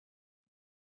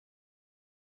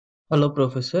Hello,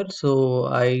 Professor. So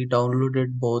I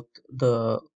downloaded both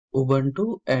the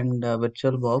Ubuntu and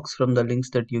VirtualBox from the links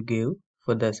that you gave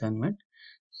for the assignment.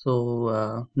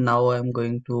 So now I'm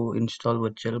going to install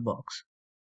VirtualBox.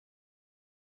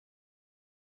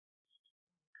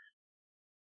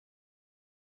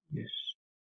 Yes.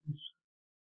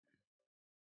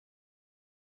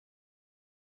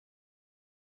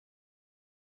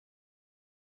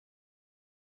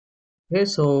 Okay,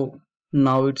 so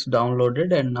now it's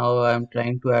downloaded and now I'm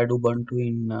trying to add Ubuntu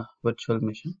in virtual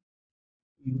machine.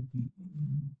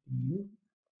 Ubuntu,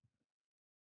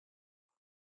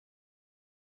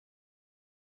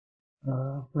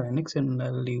 Linux, and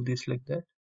I'll leave this like that.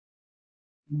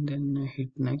 And then I hit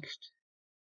next.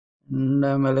 And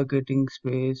I'm allocating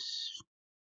space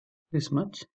this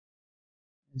much,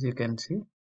 as you can see.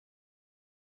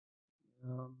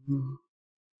 Um,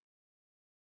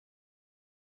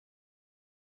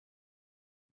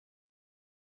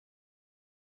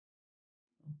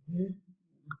 okay,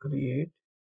 create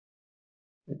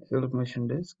virtual machine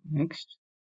disk. Next,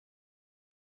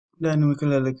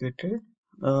 dynamically allocated.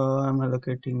 I'm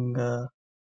allocating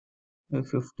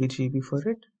 50 GB for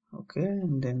it. Okay,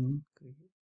 and then create.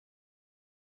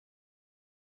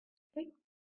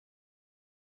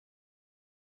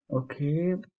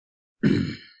 Okay,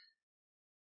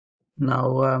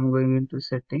 now I'm going into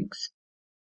settings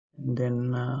and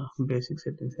then basic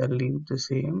settings. I'll leave the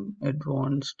same.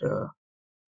 Advanced,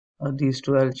 these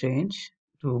two I'll change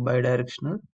to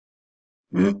bidirectional.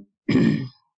 And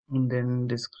then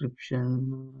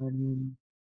description and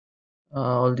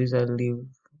all these I'll leave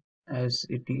as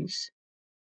it is.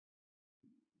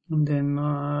 And then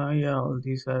yeah, all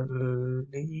these I'll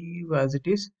leave as it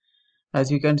is. As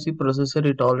you can see, processor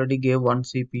it already gave one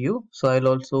CPU, so I'll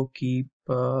also keep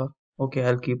okay,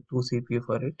 I'll keep two CPU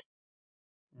for it.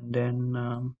 And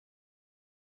then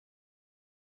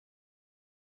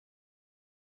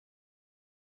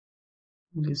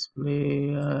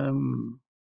display, I'm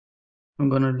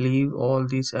gonna leave all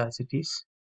these as it is.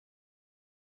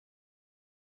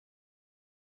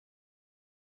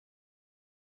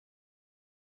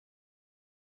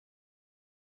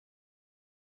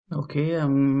 Okay,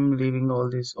 I'm leaving all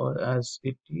this all as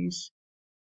it is.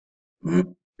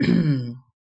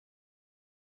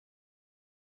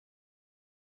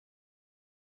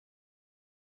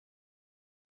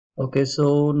 Okay,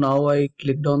 so now I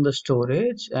clicked on the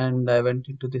storage and I went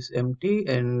into this empty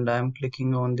and I'm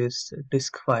clicking on this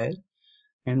disk file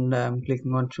and I'm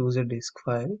clicking on choose a disk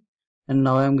file, and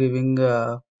now I'm going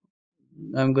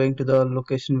to the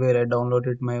location where I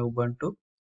downloaded my Ubuntu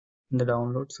in the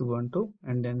downloads Ubuntu,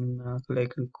 and then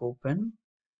click open.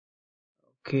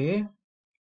 Okay,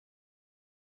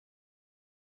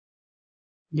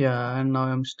 yeah, and now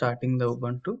I'm starting the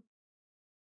Ubuntu.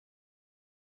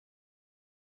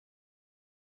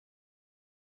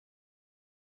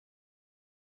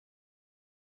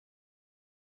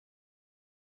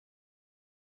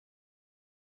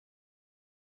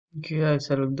 Okay, I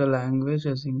select the language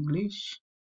as English.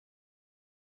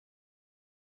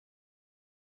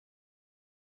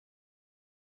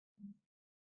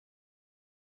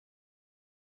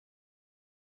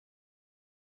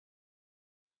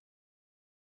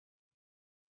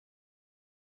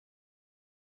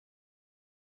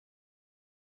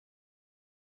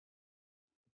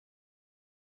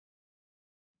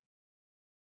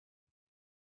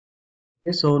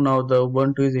 Okay, so now the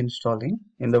Ubuntu is installing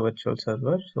in the virtual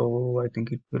server, so I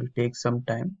think it will take some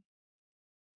time.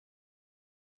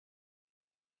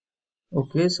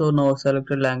 Okay, so now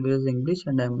selected language is English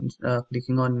and I'm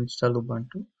clicking on install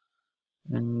Ubuntu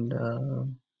and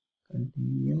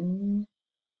continue,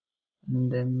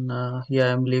 and then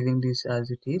yeah, I'm leaving this as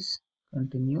it is.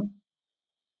 Continue.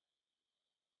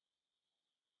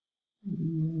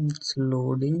 It's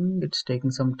loading, it's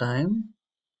taking some time.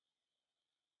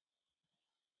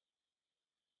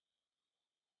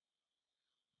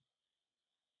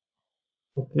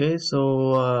 Okay,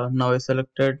 so now I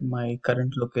selected my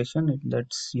current location,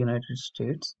 that's United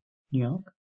States, New York.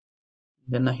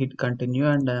 Then I hit continue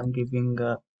and I am giving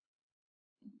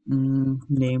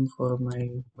name for my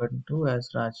Ubuntu as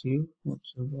Rajiv.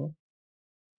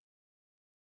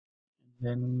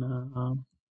 Then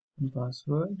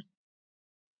password.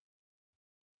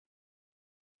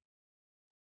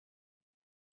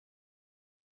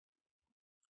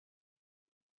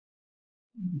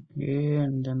 Okay,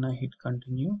 and then I hit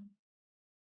continue.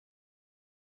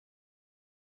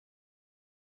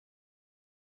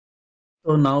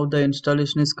 So now the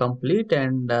installation is complete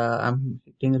and I'm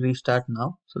hitting restart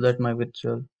now so that my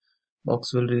virtual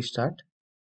box will restart.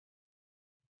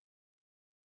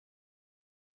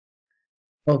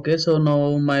 Okay, so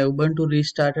now my Ubuntu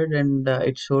restarted and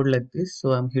it showed like this.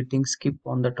 So I'm hitting skip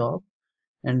on the top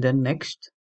and then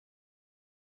next.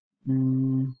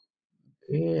 Mm,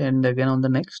 okay, and again on the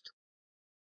next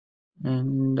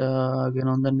and again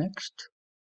on the next.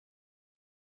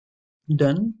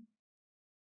 Done.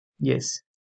 Yes.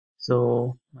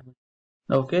 So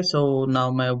okay, so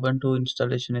now my Ubuntu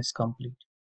installation is complete.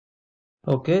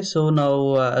 Okay, so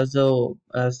now as the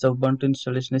Ubuntu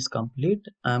installation is complete,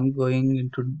 I'm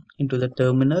going into the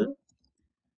terminal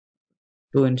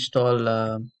to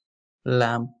install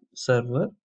LAMP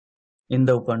server in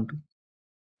the Ubuntu.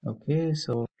 Okay,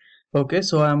 so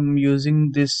I'm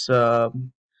using this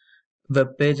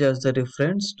web page as the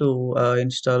reference to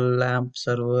install LAMP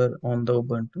server on the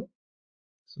Ubuntu.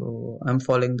 So I'm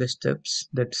following the steps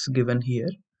that's given here.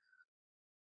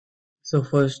 So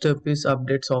first step is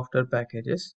update software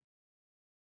packages.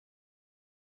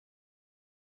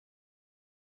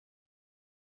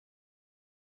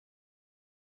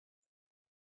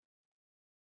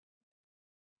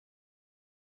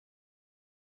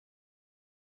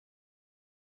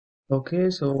 Okay,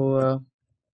 so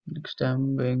next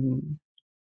I'm going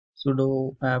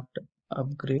sudo apt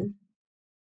upgrade.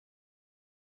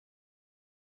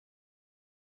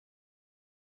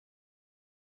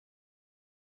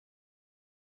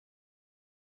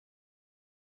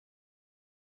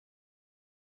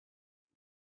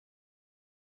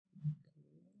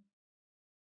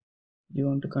 You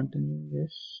want to continue?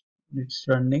 Yes, it's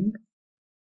running.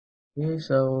 Okay,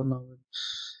 so now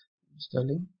it's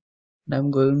installing. And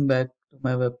I'm going back to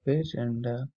my web page and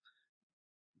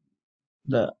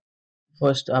the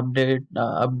first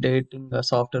updating the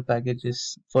software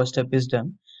packages first step is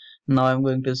done. Now I'm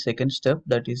going to the second step,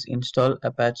 that is install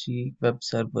Apache web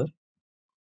server.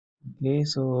 Okay,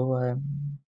 so I'm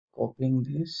copying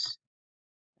this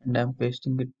and I'm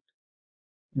pasting it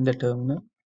in the terminal.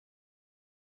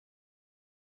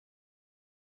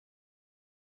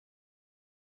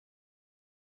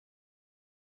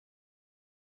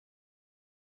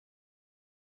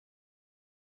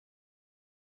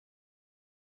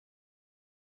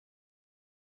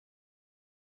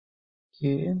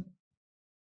 Okay,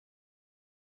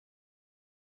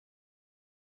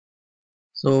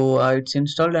 so it's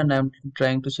installed and I'm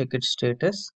trying to check its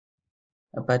status,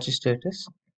 Apache status.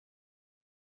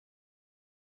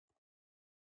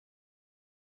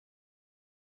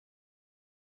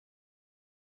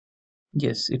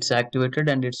 Yes, it's activated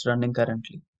and it's running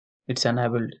currently. It's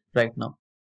enabled right now.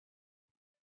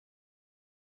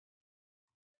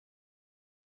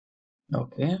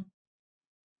 Okay,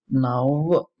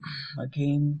 now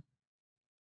again,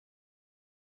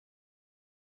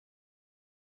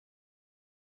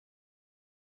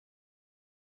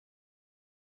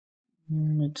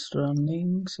 it's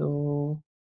running. So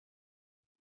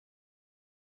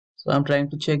I'm trying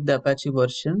to check the Apache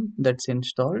version that's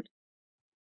installed.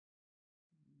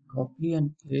 Copy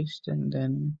and paste and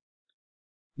then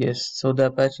yes. So the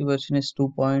Apache version is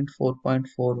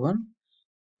 2.4.41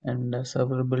 and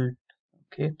server build.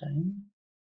 Okay, time.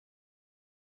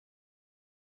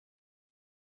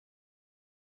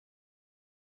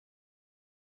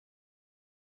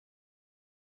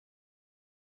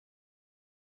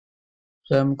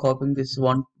 So I'm copying this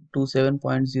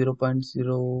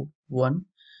 127.0.01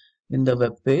 in the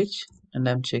web page and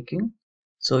I'm checking.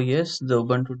 So yes, the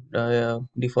Ubuntu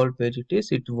default page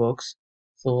it works.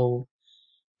 So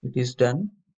it is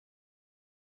done.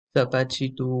 The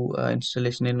Apache 2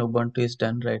 installation in Ubuntu is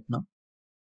done right now.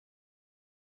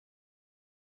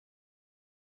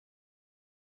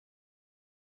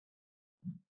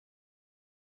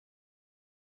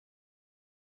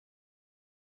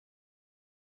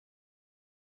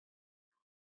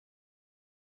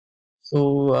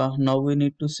 So now we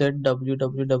need to set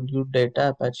www data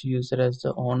Apache user as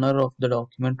the owner of the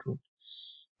document root,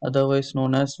 otherwise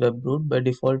known as web root. By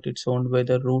default, it's owned by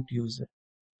the root user.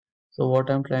 So what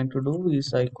I'm trying to do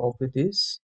is I copy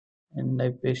this and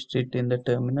I paste it in the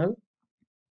terminal.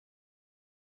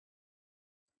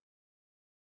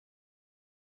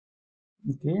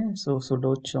 Okay, so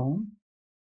sudo chown.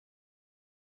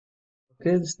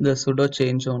 Okay, this is the sudo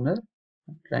change owner.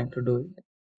 I'm trying to do it.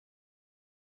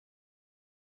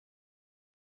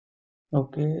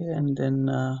 Okay, and then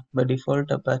by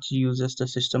default, Apache uses the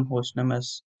system hostname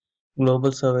as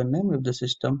global server name. If the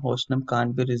system hostname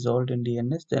can't be resolved in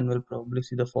DNS, then we'll probably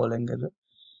see the following error.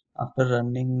 After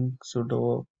running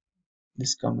sudo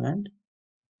this command,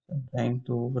 I'm trying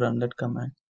to run that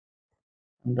command.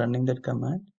 I'm running that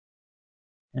command,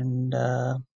 and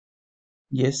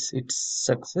yes, it's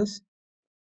success.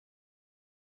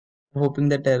 Hoping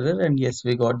that error, and yes,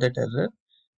 we got that error,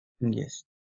 and yes.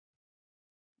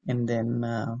 and then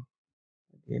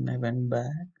again I went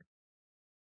back.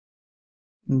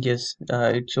 Yes,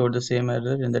 it showed the same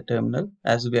error in the terminal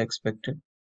as we expected.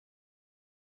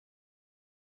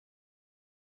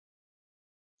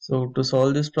 So to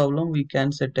solve this problem, we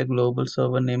can set a global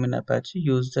server name in Apache,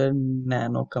 use the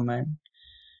nano command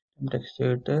text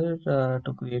editor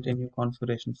to create a new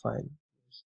configuration file.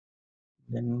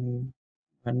 Then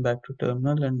went back to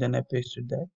terminal and then I pasted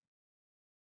that.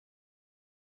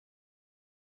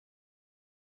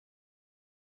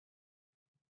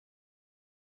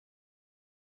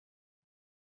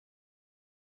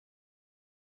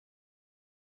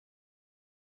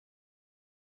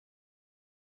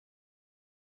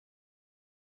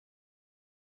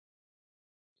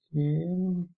 Okay.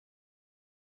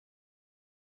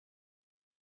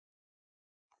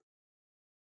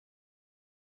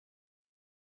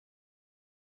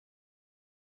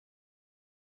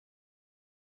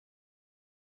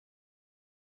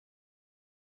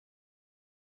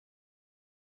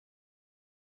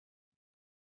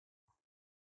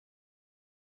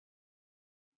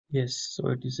 Yes, so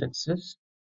it is success.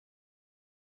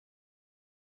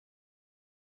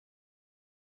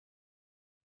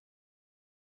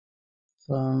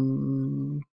 So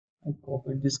I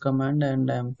copied this command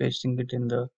and I'm pasting it in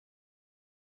the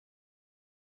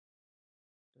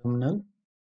terminal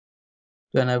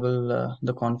to enable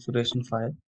the configuration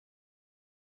file.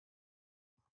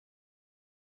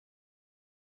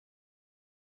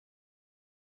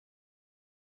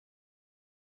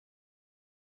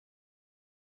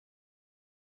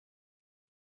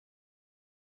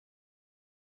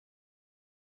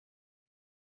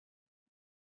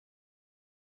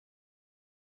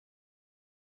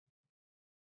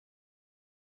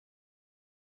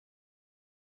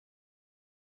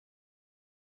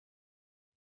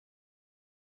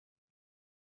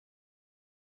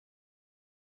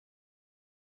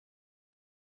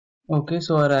 Okay,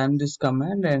 so I ran this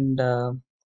command and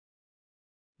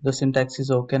the syntax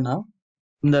is okay now.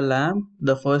 In the LAMP,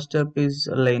 the first step is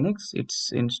Linux,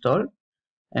 it's installed,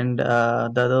 and the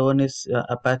other one is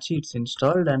Apache, it's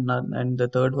installed, and the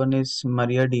third one is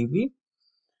MariaDB.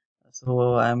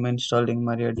 So I'm installing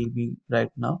MariaDB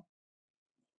right now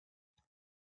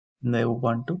in the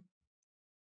Ubuntu.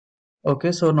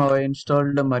 Okay, so now I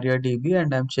installed the MariaDB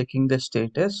and I'm checking the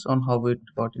status on how it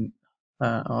got in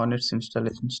on its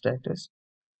installation status.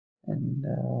 And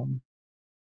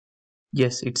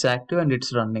yes, it's active and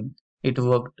it's running. It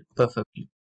worked perfectly.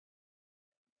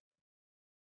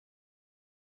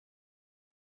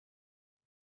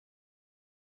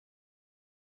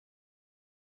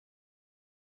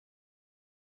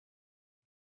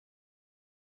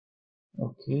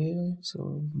 Okay,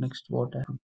 so next what I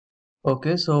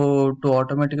Okay, so to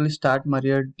automatically start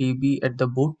MariaDB at the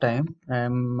boot time,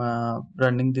 I'm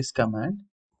running this command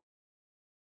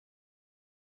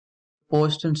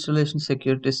post installation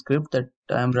security script that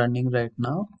I'm running right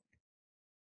now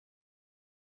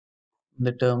in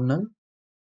the terminal.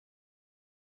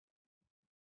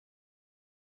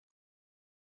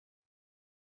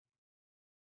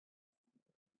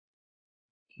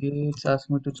 Okay, it's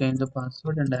asking me to change the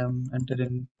password and I'm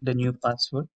entering the new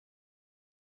password.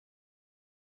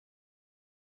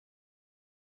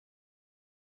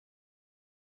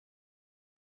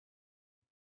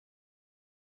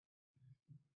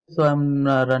 So I'm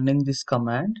running this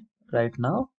command right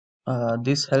now.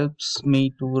 This helps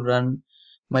me to run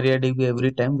MariaDB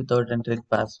every time without entering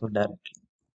password directly.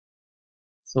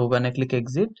 So when I click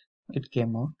exit, it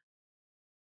came out.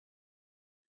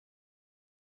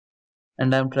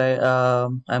 And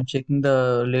I'm checking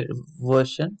the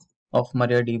version of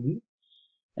MariaDB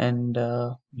and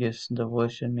yes, the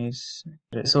version is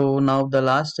so now the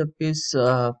last step is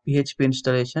PHP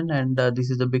installation and this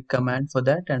is the big command for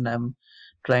that and I'm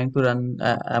trying to run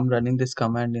I'm running this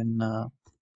command in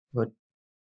what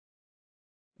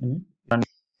run.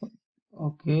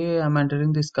 Okay, I'm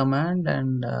entering this command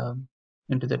and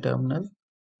into the terminal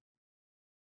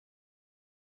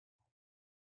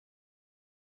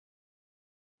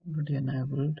already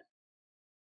enabled.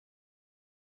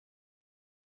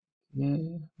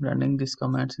 Okay, running these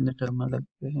commands in the terminal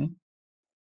again.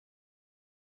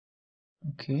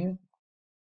 Okay,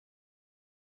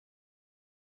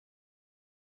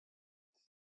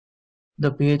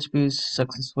 the PHP is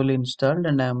successfully installed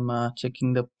and I'm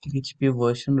checking the PHP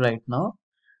version right now.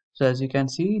 So as you can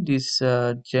see, this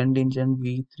Gen Engine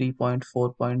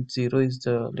v3.4.0 is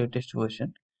the latest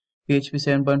version. PHP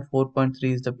 7.4.3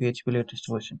 is the PHP latest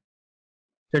version.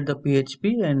 Set the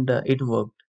PHP and it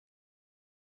worked.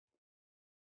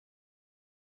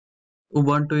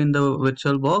 Ubuntu in the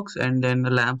VirtualBox and then the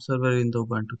LAMP server in the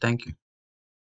Ubuntu. Thank you.